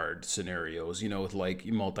Die Hard scenarios, with like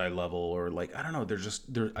multi-level or like I don't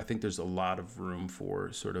know. I think there's a lot of room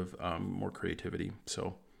for sort of more creativity.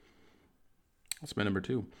 So that's my number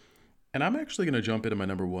 2, and I'm actually going to jump into my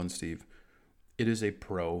number 1, Steve. It is a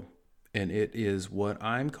pro, and it is what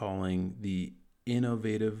I'm calling the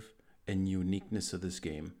innovative and uniqueness of this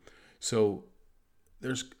game. So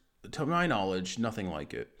there's, to my knowledge, nothing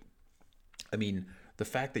like it. I mean, the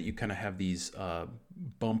fact that you kind of have these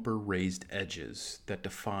bumper raised edges that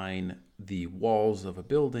define the walls of a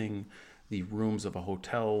building, the rooms of a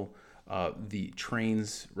hotel, the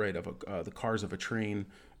trains, right, the cars of a train,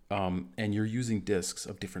 and you're using discs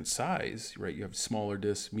of different size, right? You have smaller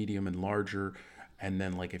discs, medium, and larger. And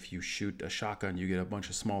then, like, if you shoot a shotgun, you get a bunch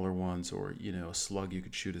of smaller ones, or, a slug, you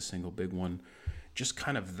could shoot a single big one. Just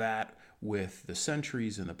kind of that with the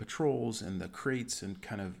sentries and the patrols and the crates, and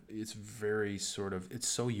kind of, it's very sort of, it's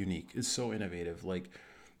so unique. It's so innovative. Like,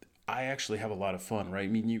 I actually have a lot of fun, right? I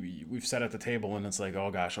mean, we've sat at the table and it's like,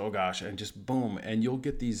 oh gosh, and just boom. And you'll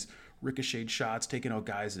get these ricocheted shots taking out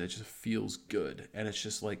guys and it just feels good. And it's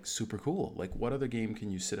just like super cool. Like, what other game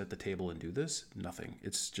can you sit at the table and do this? Nothing.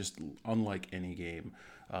 It's just unlike any game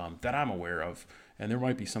that I'm aware of. And there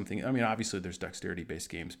might be something, I mean, obviously there's dexterity based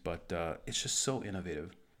games, but it's just so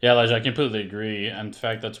innovative. Yeah, Elijah, I completely agree. In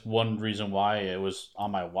fact, that's one reason why it was on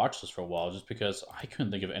my watch list for a while, just because I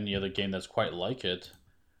couldn't think of any other game that's quite like it.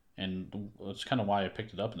 And that's kind of why I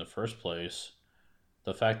picked it up in the first place.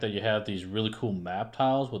 The fact that you have these really cool map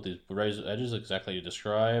tiles with these raised edges, exactly you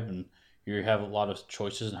described, and you have a lot of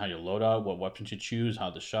choices in how you load out, what weapons you choose, how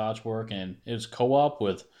the shots work, and it's co-op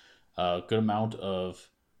with a good amount of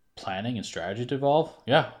planning and strategy to evolve.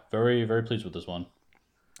 Yeah, very, very pleased with this one.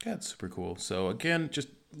 Yeah, it's super cool. So again, just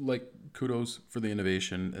like kudos for the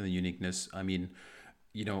innovation and the uniqueness. I mean,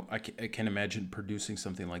 I can imagine producing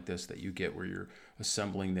something like this that you get where you're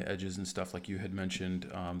assembling the edges and stuff like you had mentioned,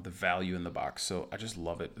 the value in the box. So I just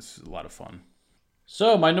love it. It's a lot of fun.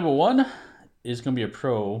 So my number 1 is going to be a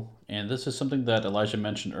pro, and this is something that Elijah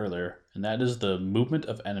mentioned earlier, and that is the movement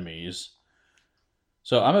of enemies.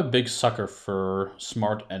 So I'm a big sucker for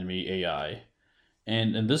smart enemy AI.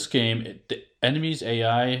 And in this game, the enemy's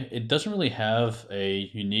AI, it doesn't really have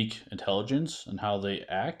a unique intelligence in how they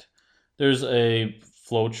act. There's a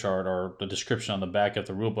flowchart or the description on the back of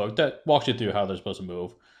the rulebook that walks you through how they're supposed to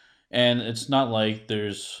move. And it's not like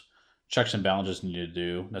there's checks and balances needed to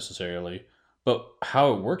do necessarily. But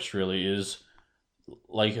how it works really is,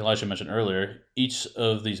 like Elijah mentioned earlier, each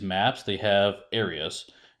of these maps, they have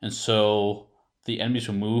areas. And so the enemies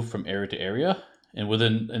will move from area to area.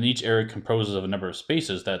 And each area composes of a number of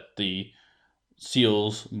spaces that the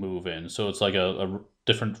seals move in. So it's like a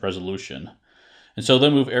different resolution. And so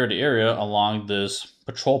they'll move area to area along this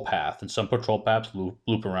patrol path. And some patrol paths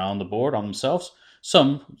loop around the board on themselves.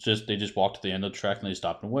 Some they just walk to the end of the track and they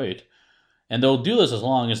stop and wait. And they'll do this as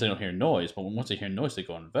long as they don't hear noise. But once they hear noise, they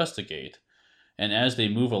go investigate. And as they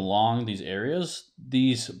move along these areas,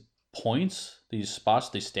 these points, these spots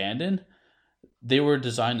they stand in, they were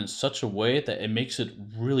designed in such a way that it makes it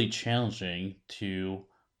really challenging to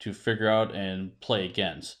figure out and play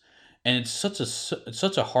against. And it's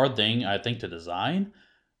such a hard thing, I think, to design,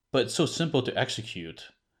 but it's so simple to execute.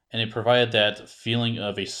 And it provided that feeling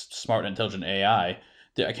of a smart, intelligent AI.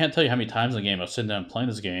 I can't tell you how many times in the game I was sitting down playing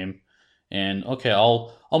this game, and okay,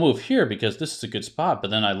 I'll move here because this is a good spot. But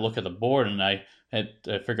then I look at the board and I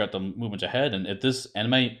figure out the movements ahead. And if this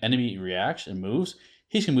enemy reacts and moves,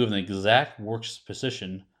 he's gonna move in the exact worst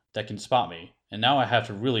position that can spot me. And now I have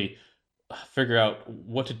to really figure out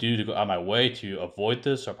what to do to go out of my way to avoid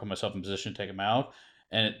this or put myself in position to take them out.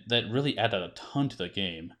 And that really added a ton to the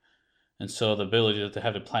game. And so the ability to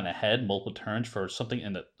have to plan ahead multiple turns for something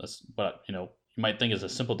in what you might think is a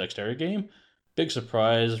simple dexterity game. Big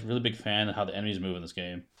surprise, really big fan of how the enemies move in this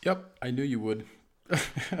game. Yep, I knew you would.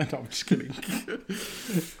 No, I'm just kidding.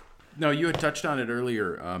 No, you had touched on it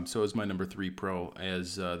earlier. So is my number 3 pro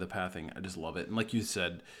as the pathing. I just love it. And like you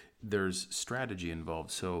said, there's strategy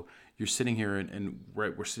involved. So you're sitting here and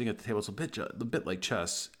right, we're sitting at the table. It's a bit like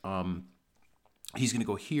chess. He's going to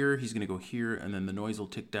go here, he's going to go here, and then the noise will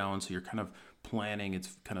tick down. So you're kind of planning.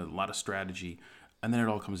 It's kind of a lot of strategy. And then it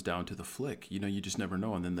all comes down to the flick. You just never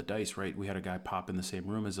know. And then the dice, right? We had a guy pop in the same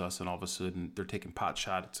room as us, and all of a sudden they're taking pot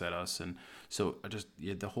shots at us. And so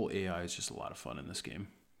the whole AI is just a lot of fun in this game.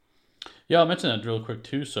 Yeah, I'll mention that real quick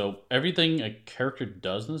too. So everything a character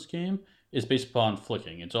does in this game is based upon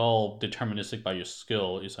flicking. It's all deterministic by your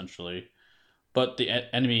skill, essentially. But the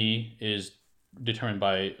enemy is determined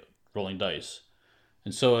by rolling dice.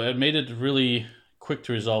 And so it made it really quick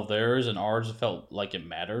to resolve theirs, and ours felt like it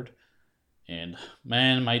mattered. And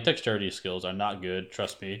man, my dexterity skills are not good,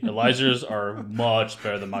 trust me. Elijah's are much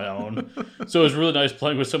better than my own. So it was really nice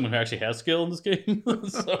playing with someone who actually has skill in this game.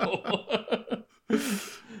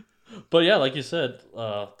 But yeah, like you said,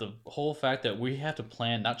 the whole fact that we have to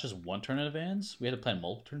plan not just one turn in advance, we had to plan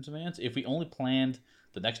multiple turns in advance. If we only planned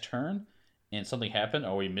the next turn and something happened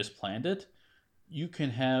or we misplanned it, you can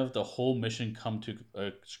have the whole mission come to a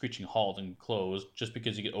screeching halt and close just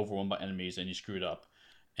because you get overwhelmed by enemies and you screwed up.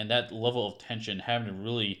 And that level of tension, having to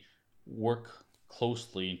really work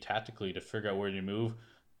closely and tactically to figure out where to move,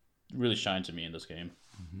 really shines to me in this game.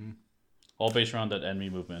 Mm-hmm. All based around that enemy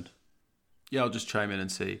movement. Yeah, I'll just chime in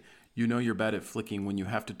and say, you're bad at flicking when you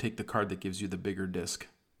have to take the card that gives you the bigger disc.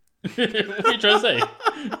 What are you trying to say?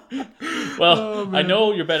 Well, I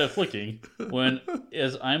know you're bad at flicking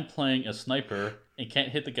as I'm playing a sniper and can't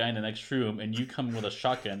hit the guy in the next room, and you come with a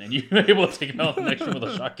shotgun, and you're able to take him out in the next room with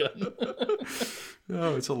a shotgun.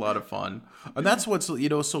 Oh, it's a lot of fun. And that's what's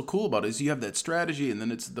so cool about it is you have that strategy, and then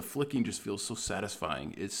the flicking just feels so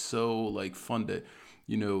satisfying. It's so fun to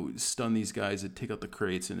stun these guys and take out the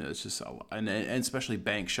crates, and it's just and especially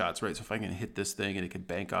bank shots, right? So if I can hit this thing and it can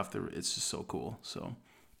bank off it's just so cool. So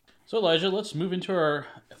Elijah, let's move into our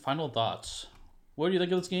final thoughts. What do you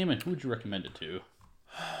think of this game, and who would you recommend it to?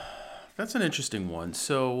 That's an interesting one.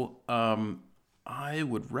 So I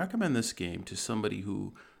would recommend this game to somebody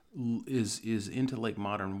who is into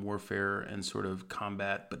modern warfare and sort of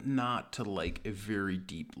combat, but not to a very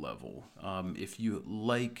deep level. If you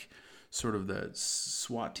like sort of that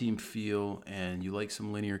SWAT team feel and you like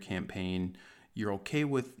some linear campaign, you're okay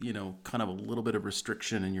with kind of a little bit of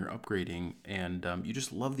restriction in your upgrading, and you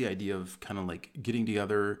just love the idea of kind of getting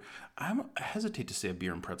together. I hesitate to say a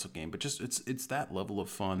beer and pretzel game, but just it's that level of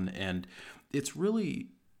fun, and it's really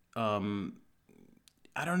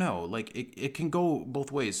I don't know, it can go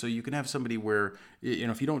both ways. So you can have somebody where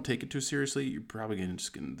if you don't take it too seriously, you're probably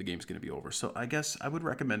the game's gonna be over. So I guess I would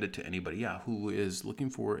recommend it to anybody who is looking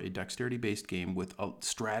for a dexterity based game with a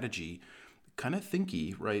strategy, kind of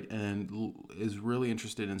thinky, right, and is really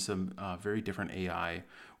interested in some very different AI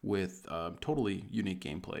with totally unique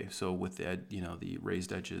gameplay. So with the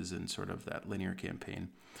raised edges and sort of that linear campaign,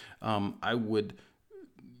 I would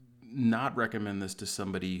not recommend this to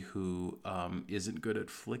somebody who isn't good at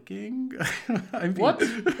flicking. What? What are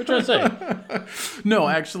you trying to say? No,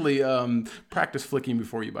 actually, practice flicking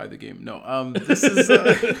before you buy the game. No, this is...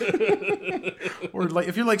 or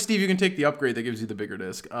if you're like Steve, you can take the upgrade that gives you the bigger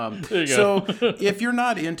disc. So if you're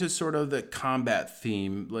not into sort of the combat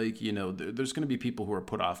theme, there's going to be people who are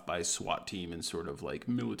put off by SWAT team and sort of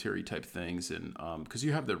military type things, and because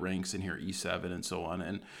you have the ranks in here, E7 and so on,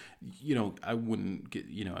 and I wouldn't get,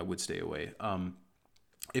 I would stay away.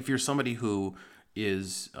 If you're somebody who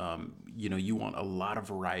is, you want a lot of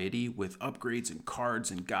variety with upgrades and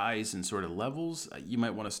cards and guys and sort of levels, you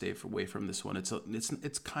might want to stay away from this one.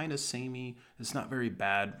 It's kind of samey. It's not very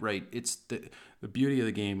bad, right? It's the beauty of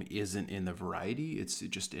the game isn't in the variety. It's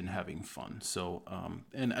just in having fun. So,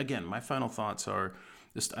 and again, my final thoughts are,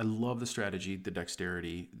 I love the strategy, the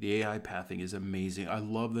dexterity, the AI pathing is amazing. I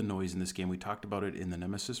love the noise in this game. We talked about it in the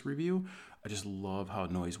Nemesis review. I just love how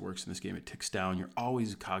noise works in this game. It ticks down. You're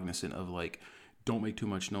always cognizant of don't make too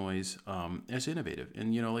much noise. It's innovative.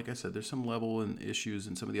 And, like I said, there's some level and issues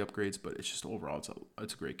in some of the upgrades, but it's just overall,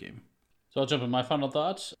 it's a great game. So I'll jump in my final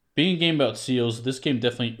thoughts. Being a game about SEALs, this game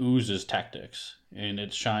definitely oozes tactics, and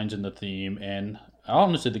it shines in the theme. And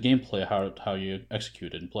Honestly, the gameplay, how you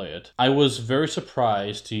execute it and play it. I was very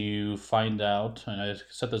surprised to find out, and I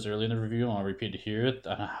said this earlier in the review, and I'll repeat it here,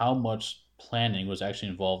 how much planning was actually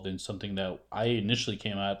involved in something that I initially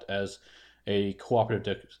came at as a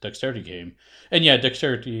cooperative dexterity game. And yeah,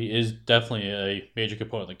 dexterity is definitely a major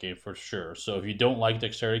component of the game for sure. So if you don't like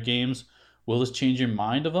dexterity games, will this change your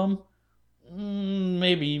mind of them?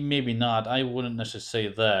 Maybe, maybe not. I wouldn't necessarily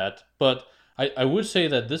say that, but I would say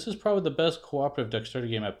that this is probably the best cooperative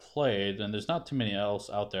dexterity game I've played, and there's not too many else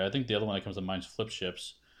out there. I think the other one that comes to mind is Flip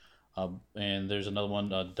Ships, and there's another one,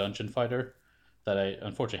 Dungeon Fighter, that I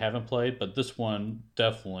unfortunately haven't played, but this one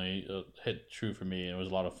definitely hit true for me, and it was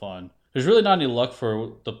a lot of fun. There's really not any luck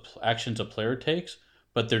for the actions a player takes,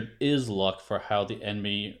 but there is luck for how the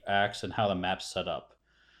enemy acts and how the map's set up.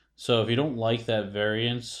 So if you don't like that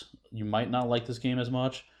variance, you might not like this game as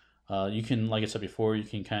much. You can, like I said before, you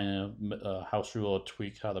can kind of house rule or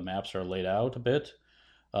tweak how the maps are laid out a bit.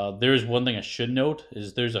 There's one thing I should note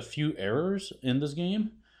is there's a few errors in this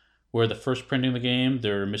game where the first printing of the game,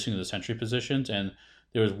 they're missing the sentry positions, and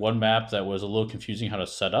there was one map that was a little confusing how to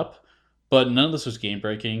set up. But none of this was game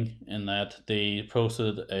breaking in that they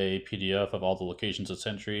posted a PDF of all the locations of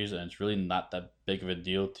sentries, and it's really not that big of a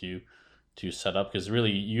deal to set up because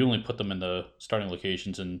really you only put them in the starting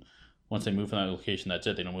locations, and once they move from that location, that's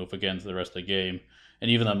it. They don't move again for the rest of the game.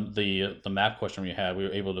 And even the map question we had, we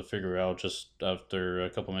were able to figure out just after a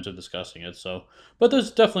couple minutes of discussing it. So, but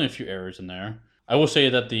there's definitely a few errors in there. I will say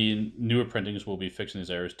that the newer printings will be fixing these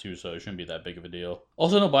errors too, so it shouldn't be that big of a deal.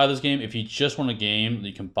 Also, don't buy this game if you just want a game.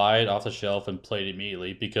 You can buy it off the shelf and play it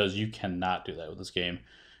immediately because you cannot do that with this game.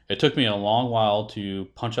 It took me a long while to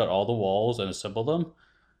punch out all the walls and assemble them.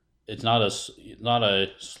 It's not a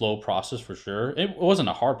slow process for sure. It wasn't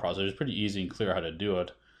a hard process. It was pretty easy and clear how to do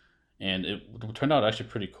it. And it turned out actually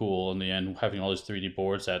pretty cool in the end, having all these 3D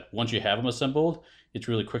boards that once you have them assembled, it's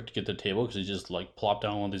really quick to get to the table because you just like plop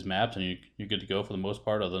down one of these maps and you're good to go for the most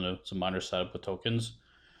part, other than some minor setup with tokens.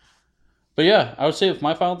 But yeah, I would say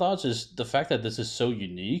my final thoughts is the fact that this is so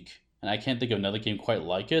unique, and I can't think of another game quite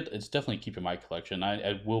like it. It's definitely keeping my collection.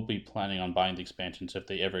 I will be planning on buying the expansions if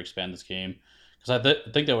they ever expand this game, because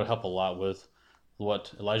I think that would help a lot with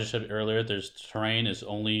what Elijah said earlier. There's terrain is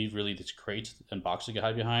only really these crates and boxes you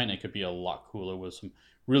hide behind. It could be a lot cooler with some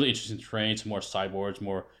really interesting terrain, some more sideboards,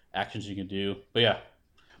 more actions you can do. But yeah,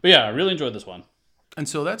 I really enjoyed this one. And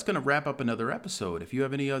so that's going to wrap up another episode. If you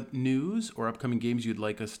have any news or upcoming games you'd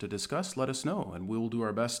like us to discuss, let us know, and we will do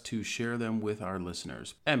our best to share them with our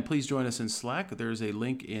listeners. And please join us in Slack. There's a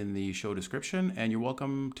link in the show description, and you're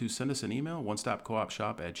welcome to send us an email,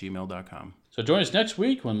 onestopcoopshop@gmail.com. So join us next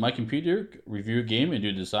week when Mike and Peter review a game and do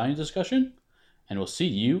a design discussion, and we'll see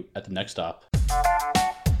you at the next stop.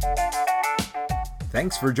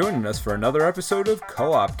 Thanks for joining us for another episode of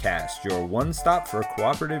Co-op Cast, your one stop for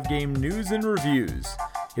cooperative game news and reviews.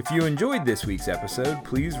 If you enjoyed this week's episode,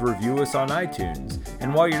 please review us on iTunes.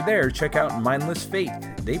 And while you're there, check out Mindless Faith.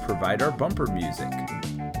 They provide our bumper music.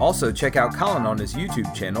 Also, check out Colin on his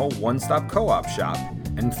YouTube channel, One Stop Co-op Shop,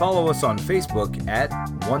 and follow us on Facebook at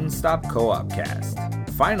One Stop Co-op Cast.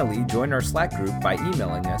 Finally, join our Slack group by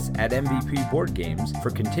emailing us at MVP Board Games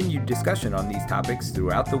for continued discussion on these topics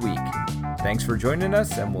throughout the week. Thanks for joining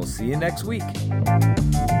us, and we'll see you next week.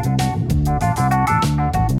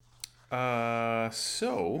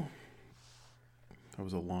 So that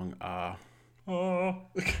was a long I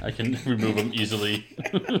can remove them easily.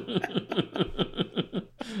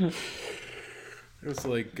 It was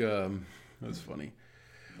like that was funny.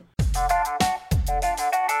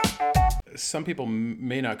 Some people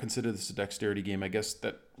may not consider this a dexterity game. I guess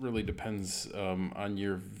that really depends on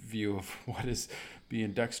your view of what is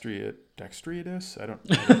being dexterous. I don't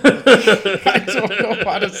know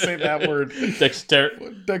how to say that word.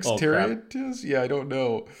 Dexterous? Yeah, I don't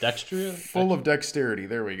know. Dexterous? Full of dexterity.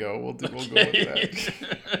 There we go. We'll go with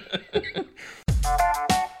that.